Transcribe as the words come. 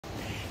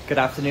Good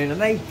afternoon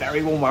and a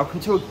very warm welcome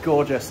to a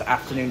gorgeous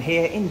afternoon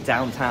here in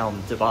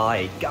downtown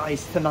Dubai.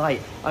 Guys,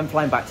 tonight I'm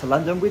flying back to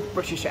London with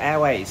British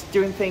Airways,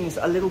 doing things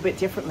a little bit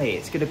differently.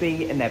 It's going to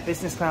be in their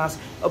business class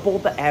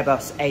aboard the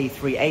Airbus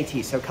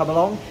A380, so come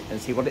along and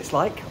see what it's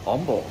like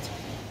on board.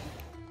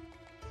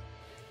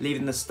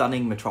 Leaving the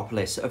stunning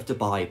metropolis of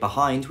Dubai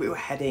behind, we were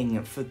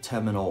heading for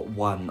Terminal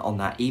 1 on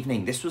that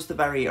evening. This was the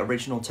very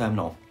original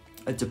terminal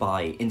at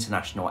Dubai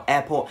International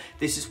Airport.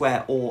 This is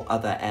where all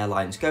other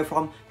airlines go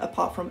from,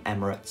 apart from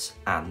Emirates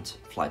and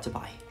Fly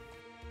Dubai.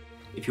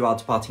 If you are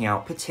departing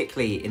out,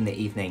 particularly in the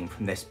evening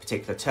from this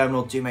particular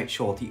terminal, do make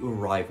sure that you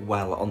arrive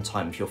well on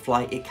time for your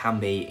flight. It can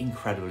be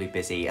incredibly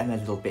busy and a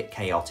little bit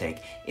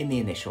chaotic in the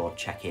initial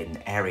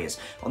check-in areas.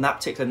 On that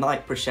particular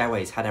night, British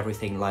Airways had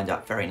everything lined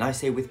up very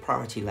nicely with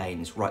priority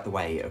lanes right the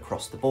way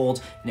across the board,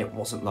 and it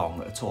wasn't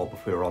long at all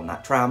before we were on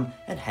that tram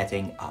and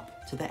heading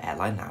up to the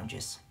airline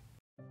lounges.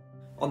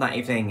 On that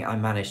evening, I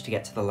managed to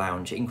get to the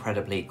lounge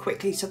incredibly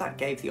quickly, so that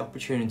gave the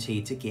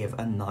opportunity to give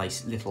a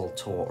nice little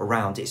tour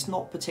around. It's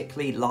not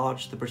particularly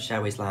large, the British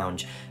Airways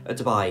lounge at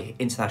Dubai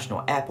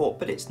International Airport,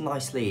 but it's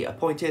nicely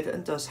appointed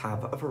and does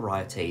have a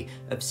variety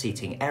of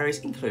seating areas,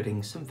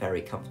 including some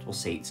very comfortable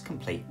seats,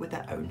 complete with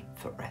their own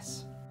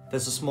footrests.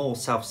 There's a small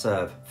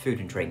self-serve food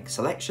and drink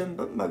selection,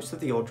 but most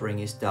of the ordering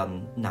is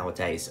done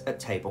nowadays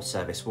at table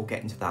service. We'll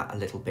get into that a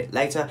little bit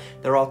later.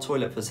 There are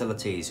toilet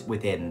facilities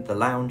within the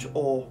lounge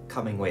or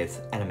coming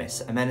with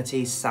NMS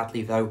amenities.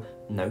 Sadly though,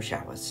 no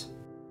showers.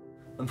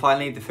 And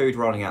finally, the food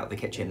rolling out of the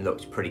kitchen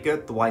looked pretty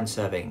good. The wine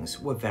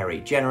servings were very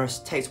generous.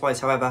 Taste-wise,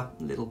 however,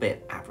 a little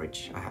bit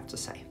average, I have to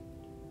say.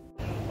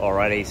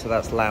 Alrighty, so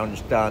that's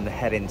lounge done.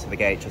 Head into the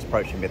gate, just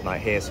approaching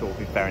midnight here, so it'll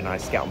be very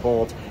nice to get on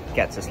board,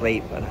 get to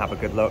sleep and have a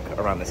good look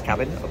around this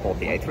cabin aboard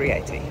the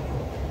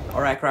A380.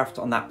 Our aircraft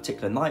on that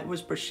particular night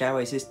was British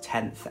Airways'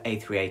 10th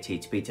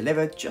A380 to be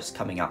delivered, just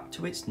coming up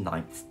to its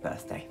 9th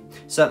birthday.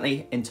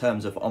 Certainly in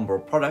terms of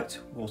onboard product,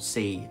 we'll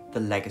see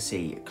the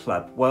legacy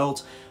club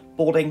world.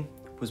 Boarding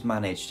was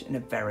managed in a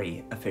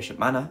very efficient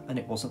manner, and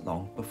it wasn't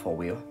long before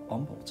we were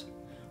on board.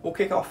 We'll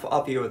kick off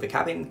our view of the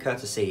cabin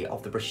courtesy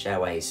of the British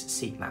Airways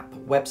seat map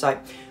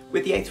website.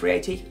 With the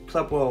A380,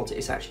 Club World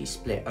is actually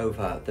split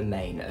over the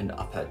main and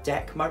upper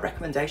deck. My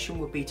recommendation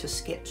would be to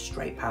skip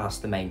straight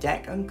past the main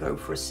deck and go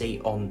for a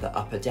seat on the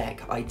upper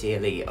deck,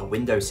 ideally a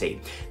window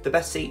seat. The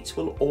best seats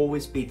will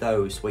always be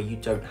those where you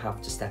don't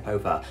have to step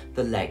over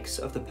the legs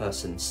of the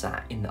person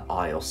sat in the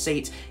aisle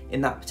seat.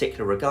 In that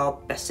particular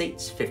regard, best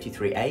seats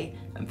 53A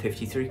and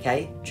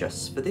 53K,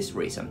 just for this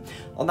reason.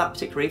 On that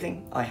particular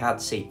evening, I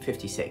had seat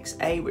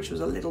 56A, which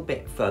was a little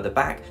bit further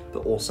back,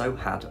 but also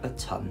had a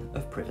ton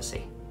of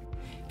privacy.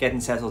 Getting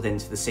settled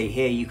into the seat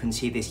here, you can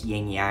see this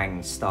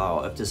yin-yang style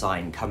of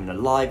design coming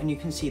alive, and you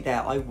can see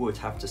there I would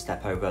have to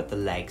step over the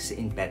legs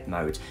in bed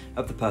mode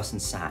of the person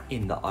sat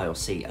in the aisle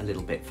seat a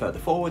little bit further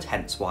forward,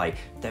 hence why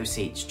those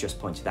seats just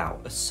pointed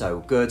out are so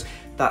good.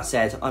 That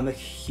said, I'm a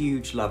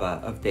huge lover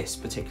of this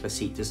particular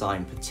seat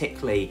design,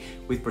 particularly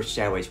with British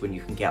Airways when you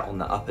can get on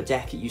the upper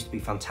deck. It used to be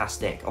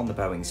fantastic on the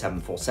Boeing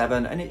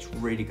 747, and it's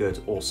really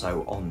good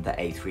also on the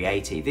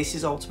A380. This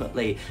is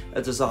ultimately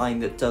a design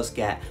that does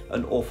get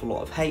an awful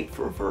lot of hate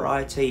for a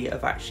variety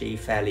of actually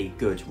fairly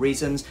good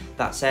reasons.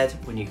 That said,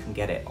 when you can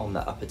get it on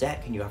the upper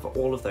deck and you have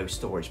all of those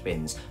storage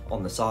bins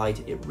on the side,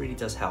 it really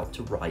does help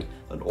to right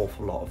an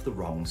awful lot of the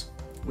wrongs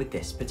with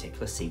this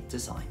particular seat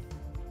design.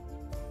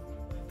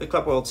 The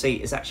Club World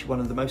seat is actually one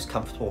of the most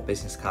comfortable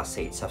business class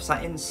seats I've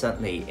sat in,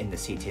 certainly in the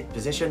seated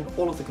position.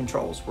 All of the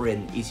controls were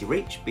in easy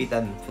reach, be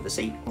them for the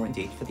seat or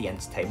indeed for the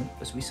entertainment,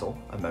 as we saw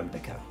a moment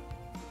ago.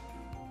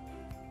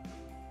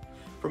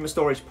 From a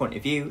storage point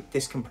of view,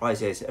 this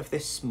comprises of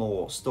this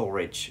small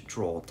storage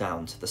drawer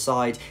down to the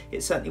side.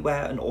 It's certainly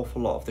where an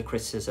awful lot of the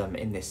criticism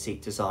in this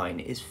seat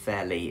design is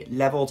fairly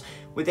levelled.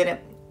 Within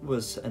it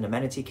was an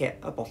amenity kit,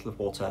 a bottle of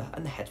water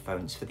and the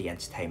headphones for the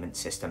entertainment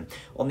system.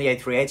 On the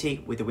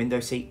A380 with the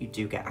window seat, you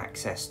do get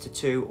access to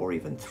 2 or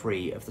even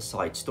 3 of the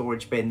side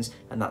storage bins,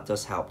 and that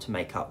does help to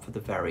make up for the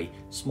very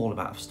small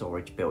amount of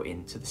storage built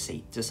into the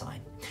seat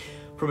design.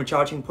 From a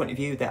charging point of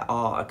view, there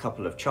are a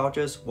couple of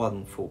chargers,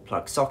 one full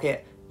plug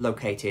socket,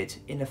 located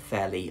in a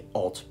fairly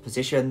odd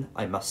position,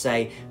 I must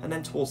say, and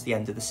then towards the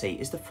end of the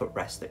seat is the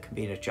footrest that can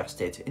be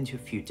adjusted into a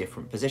few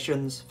different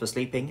positions for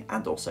sleeping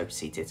and also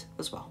seated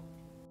as well.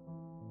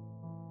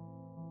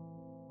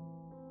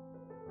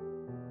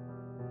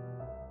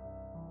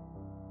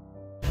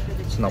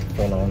 It's not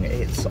for long,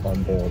 it's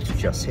on board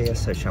just here,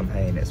 so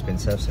champagne has been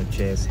served, so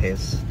cheers,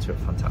 here's to a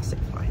fantastic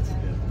flight.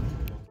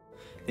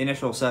 The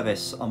initial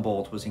service on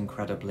board was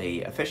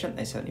incredibly efficient.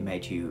 They certainly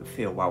made you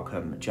feel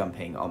welcome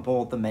jumping on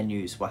board. The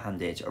menus were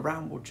handed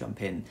around. We'll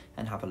jump in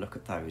and have a look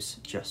at those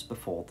just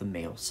before the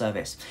meal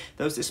service.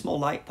 There was this small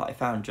light that I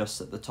found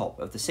just at the top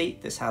of the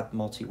seat. This had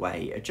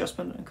multi-way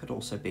adjustment and could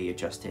also be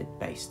adjusted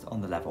based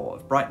on the level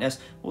of brightness.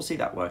 We'll see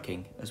that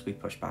working as we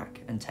push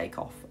back and take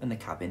off and the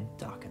cabin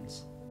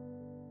darkens.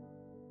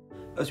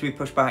 As we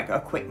push back, a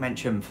quick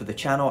mention for the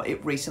channel.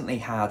 It recently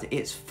had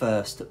its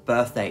first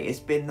birthday. It's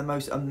been the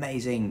most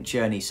amazing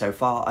journey so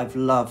far. I've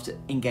loved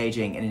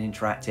engaging and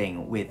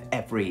interacting with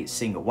every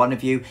single one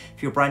of you.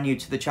 If you're brand new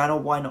to the channel,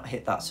 why not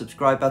hit that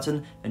subscribe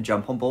button and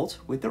jump on board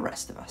with the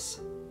rest of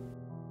us.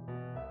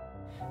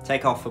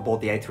 Takeoff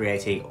aboard the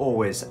A380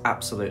 always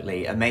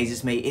absolutely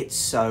amazes me. It's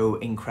so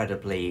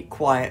incredibly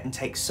quiet and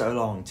takes so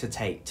long to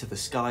take to the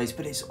skies,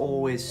 but it's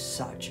always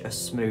such a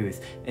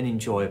smooth and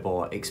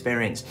enjoyable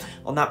experience.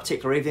 On that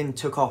particular evening,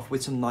 took off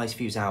with some nice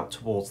views out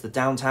towards the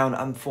downtown.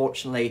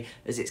 Unfortunately,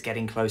 as it's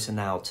getting closer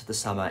now to the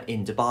summer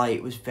in Dubai,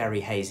 it was very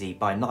hazy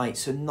by night,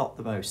 so not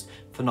the most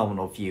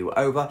phenomenal view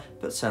over,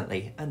 but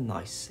certainly a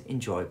nice,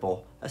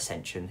 enjoyable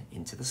ascension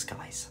into the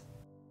skies.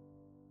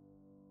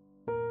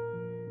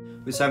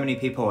 With so many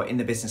people in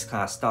the business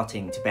class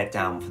starting to bed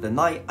down for the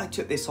night, I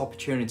took this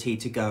opportunity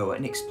to go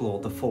and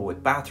explore the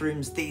forward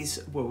bathrooms.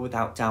 These were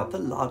without doubt the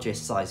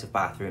largest size of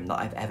bathroom that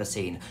I've ever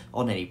seen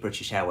on any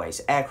British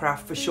Airways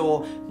aircraft. For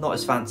sure, not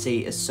as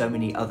fancy as so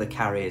many other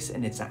carriers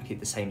in exactly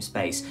the same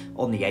space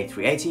on the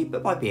A380,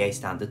 but by BA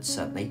standards,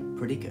 certainly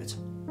pretty good.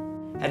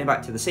 Heading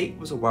back to the seat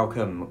was a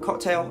welcome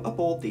cocktail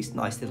aboard these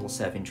nice little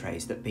serving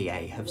trays that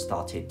BA have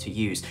started to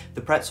use.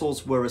 The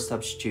pretzels were a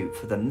substitute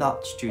for the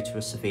nuts due to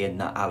a severe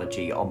nut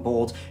allergy on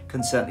board.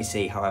 Can certainly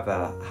see,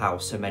 however, how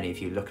so many of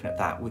you looking at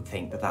that would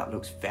think that that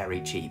looks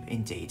very cheap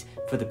indeed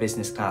for the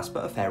business class,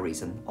 but a fair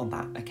reason on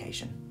that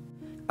occasion.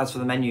 As for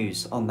the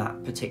menus on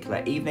that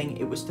particular evening,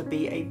 it was to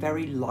be a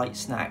very light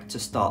snack to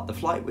start the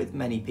flight, with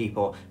many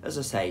people, as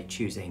I say,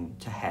 choosing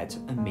to head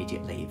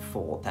immediately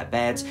for their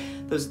beds.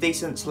 There was a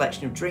decent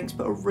selection of drinks,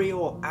 but a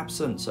real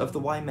absence of the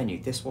wine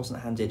menu. This wasn't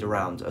handed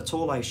around at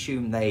all. I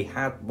assume they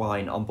had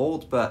wine on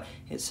board, but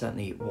it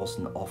certainly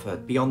wasn't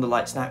offered. Beyond the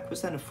light snack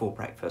was then a full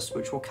breakfast,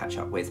 which we'll catch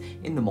up with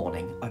in the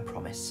morning, I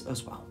promise,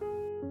 as well.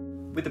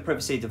 With the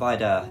privacy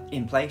divider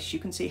in place, you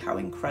can see how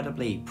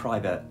incredibly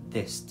private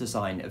this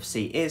design of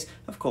seat is.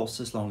 Of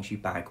course, as long as you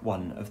bag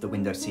one of the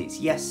window seats.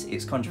 Yes,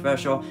 it's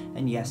controversial,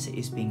 and yes, it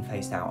is being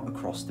phased out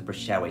across the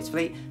British Airways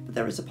fleet, but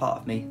there is a part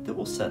of me that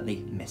will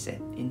certainly miss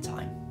it in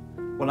time.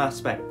 One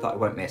aspect that I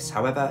won't miss,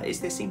 however, is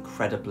this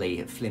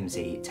incredibly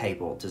flimsy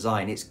table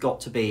design. It's got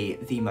to be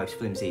the most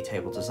flimsy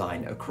table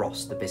design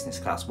across the business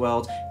class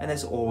world, and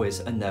there's always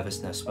a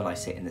nervousness when I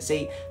sit in the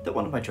seat that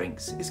one of my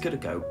drinks is going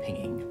to go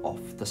pinging off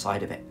the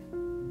side of it.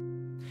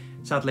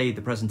 Sadly,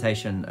 the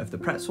presentation of the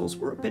pretzels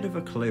were a bit of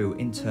a clue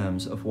in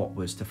terms of what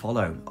was to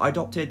follow. I'd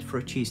opted for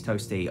a cheese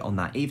toastie on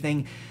that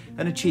evening,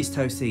 and a cheese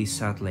toastie,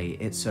 sadly,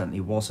 it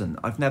certainly wasn't.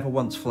 I've never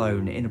once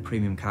flown in a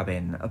premium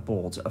cabin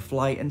aboard a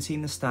flight and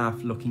seen the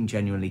staff looking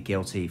genuinely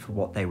guilty for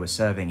what they were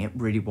serving. It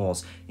really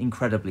was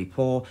incredibly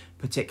poor,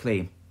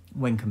 particularly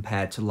when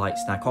compared to light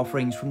snack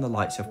offerings from the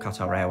likes of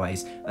Qatar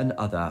Airways and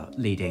other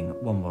leading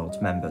One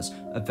World members.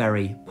 A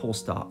very poor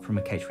start from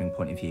a catering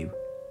point of view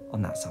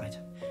on that side.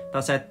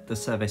 That said, the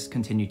service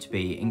continued to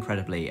be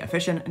incredibly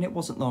efficient, and it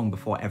wasn't long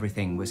before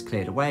everything was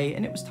cleared away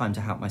and it was time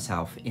to help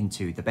myself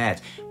into the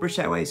bed. British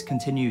Airways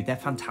continued their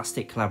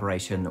fantastic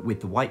collaboration with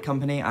the White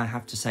Company. I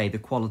have to say the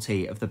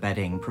quality of the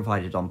bedding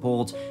provided on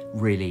board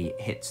really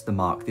hits the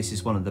mark. This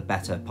is one of the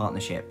better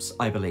partnerships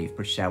I believe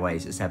British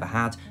Airways has ever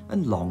had,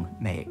 and long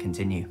may it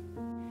continue.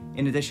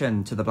 In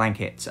addition to the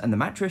blankets and the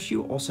mattress,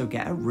 you also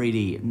get a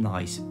really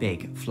nice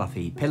big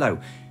fluffy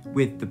pillow.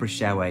 With the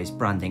British Airways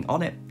branding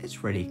on it,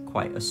 it's really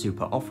quite a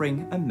super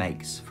offering and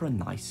makes for a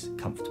nice,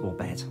 comfortable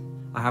bed.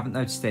 I haven't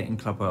noticed it in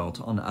Club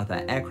World on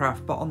other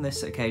aircraft, but on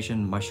this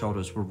occasion my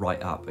shoulders were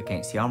right up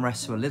against the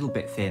armrest, so a little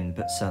bit thin,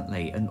 but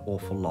certainly an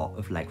awful lot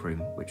of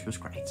legroom, which was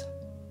great.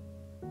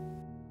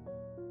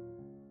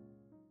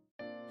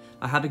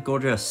 I had a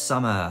gorgeous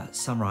summer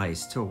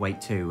sunrise to awake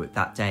to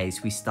that day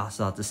as we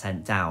started our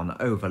descent down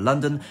over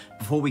London.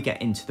 Before we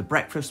get into the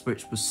breakfast,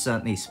 which was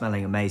certainly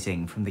smelling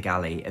amazing from the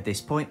galley at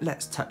this point,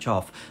 let's touch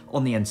off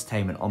on the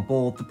entertainment on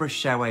board. The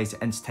British Airways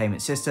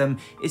entertainment system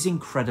is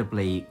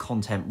incredibly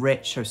content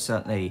rich, so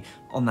certainly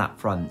on that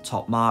front,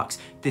 top marks.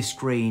 This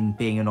screen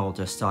being an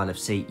older style of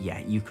seat, yeah,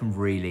 you can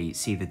really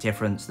see the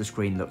difference. The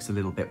screen looks a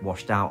little bit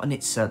washed out, and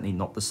it's certainly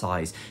not the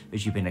size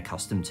as you've been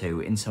accustomed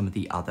to in some of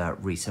the other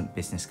recent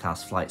business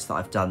class flights that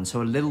I've done.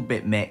 So a little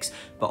bit mixed,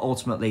 but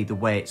ultimately the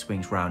way it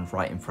swings around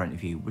right in front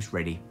of you was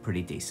really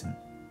pretty decent.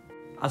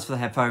 As for the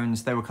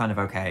headphones, they were kind of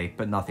okay,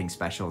 but nothing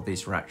special.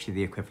 These were actually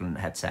the equivalent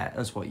headset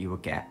as what you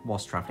would get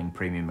whilst traveling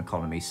premium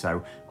economy.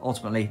 So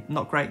ultimately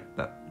not great,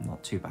 but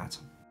not too bad.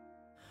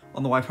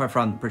 On the Wi-Fi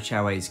front, British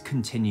Airways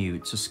continue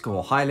to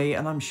score highly,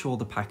 and I'm sure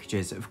the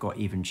packages have got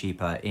even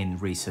cheaper in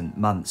recent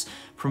months.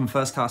 From a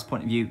first class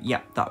point of view,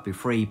 yep, that would be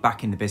free.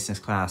 Back in the business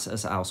class,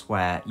 as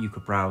elsewhere, you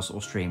could browse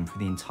or stream for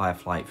the entire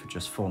flight for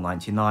just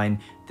 $4.99.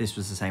 This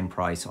was the same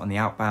price on the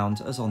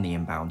outbound as on the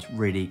inbound.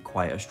 Really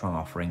quite a strong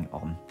offering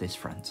on this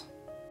front.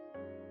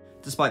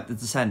 Despite the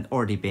descent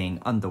already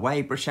being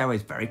underway, British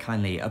Airways very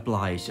kindly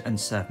obliged and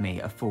served me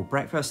a full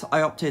breakfast.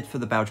 I opted for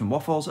the Belgian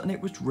waffles, and it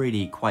was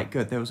really quite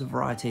good. There was a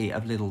variety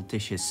of little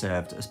dishes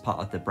served as part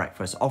of the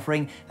breakfast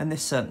offering, and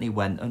this certainly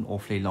went an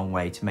awfully long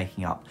way to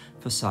making up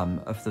for some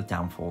of the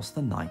downfalls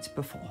the night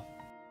before.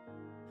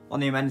 On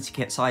the amenity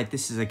kit side,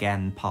 this is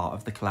again part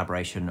of the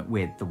collaboration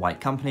with the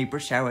White Company.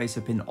 British Airways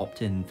have been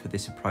opting for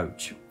this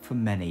approach for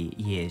many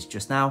years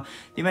just now.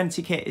 The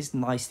amenity kit is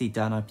nicely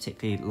done. I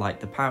particularly like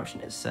the pouch,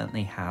 and it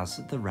certainly has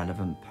the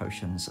relevant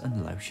potions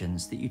and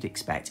lotions that you'd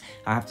expect.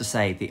 I have to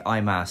say the eye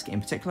mask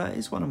in particular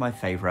is one of my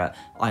favourite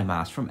eye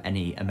masks from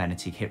any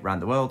amenity kit around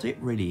the world. It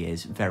really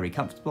is very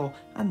comfortable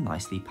and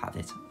nicely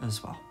padded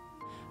as well.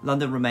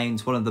 London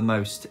remains one of the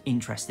most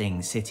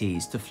interesting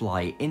cities to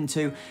fly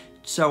into.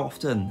 So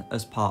often,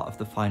 as part of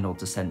the final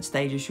descent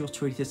stages, you're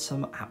treated to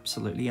some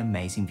absolutely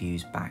amazing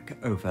views back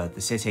over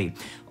the city.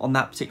 On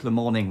that particular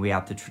morning, we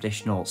had the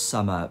traditional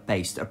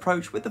summer-based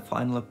approach with the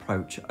final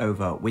approach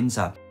over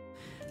Windsor.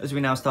 As we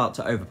now start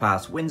to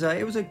overpass Windsor,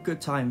 it was a good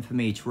time for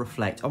me to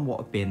reflect on what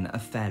had been a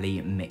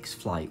fairly mixed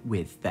flight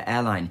with the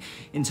airline.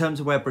 In terms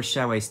of where British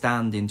Airways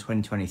stand in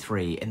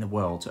 2023 in the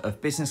world of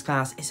business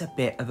class, it's a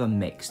bit of a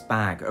mixed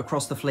bag.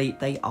 Across the fleet,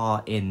 they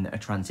are in a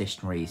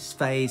transitionary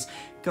phase,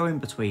 going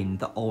between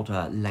the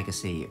older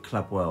legacy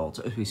club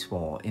world, as we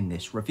saw in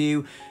this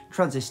review,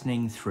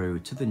 transitioning through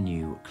to the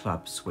new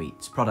Club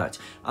Suites product.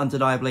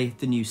 Undeniably,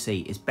 the new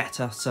seat is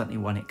better, certainly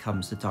when it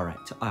comes to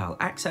direct aisle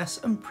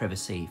access and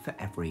privacy for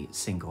every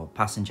single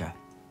passenger.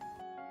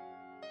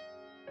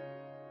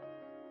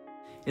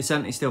 It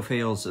certainly still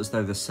feels as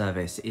though the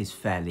service is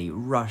fairly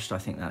rushed. I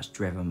think that's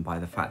driven by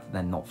the fact that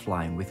they're not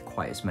flying with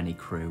quite as many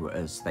crew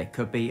as they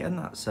could be, and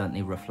that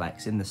certainly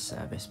reflects in the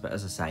service. But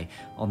as I say,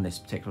 on this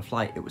particular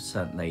flight, it was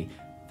certainly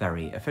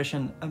very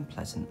efficient and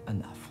pleasant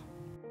enough.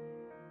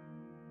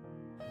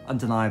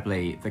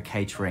 Undeniably, the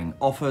catering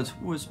offered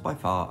was by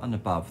far and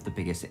above the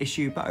biggest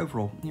issue, but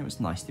overall, it was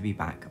nice to be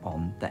back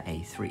on the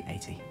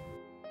A380.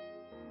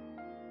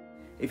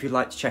 If you'd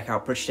like to check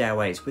out British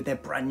Airways with their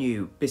brand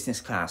new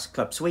business class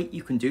club suite,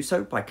 you can do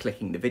so by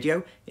clicking the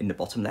video in the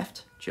bottom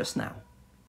left just now.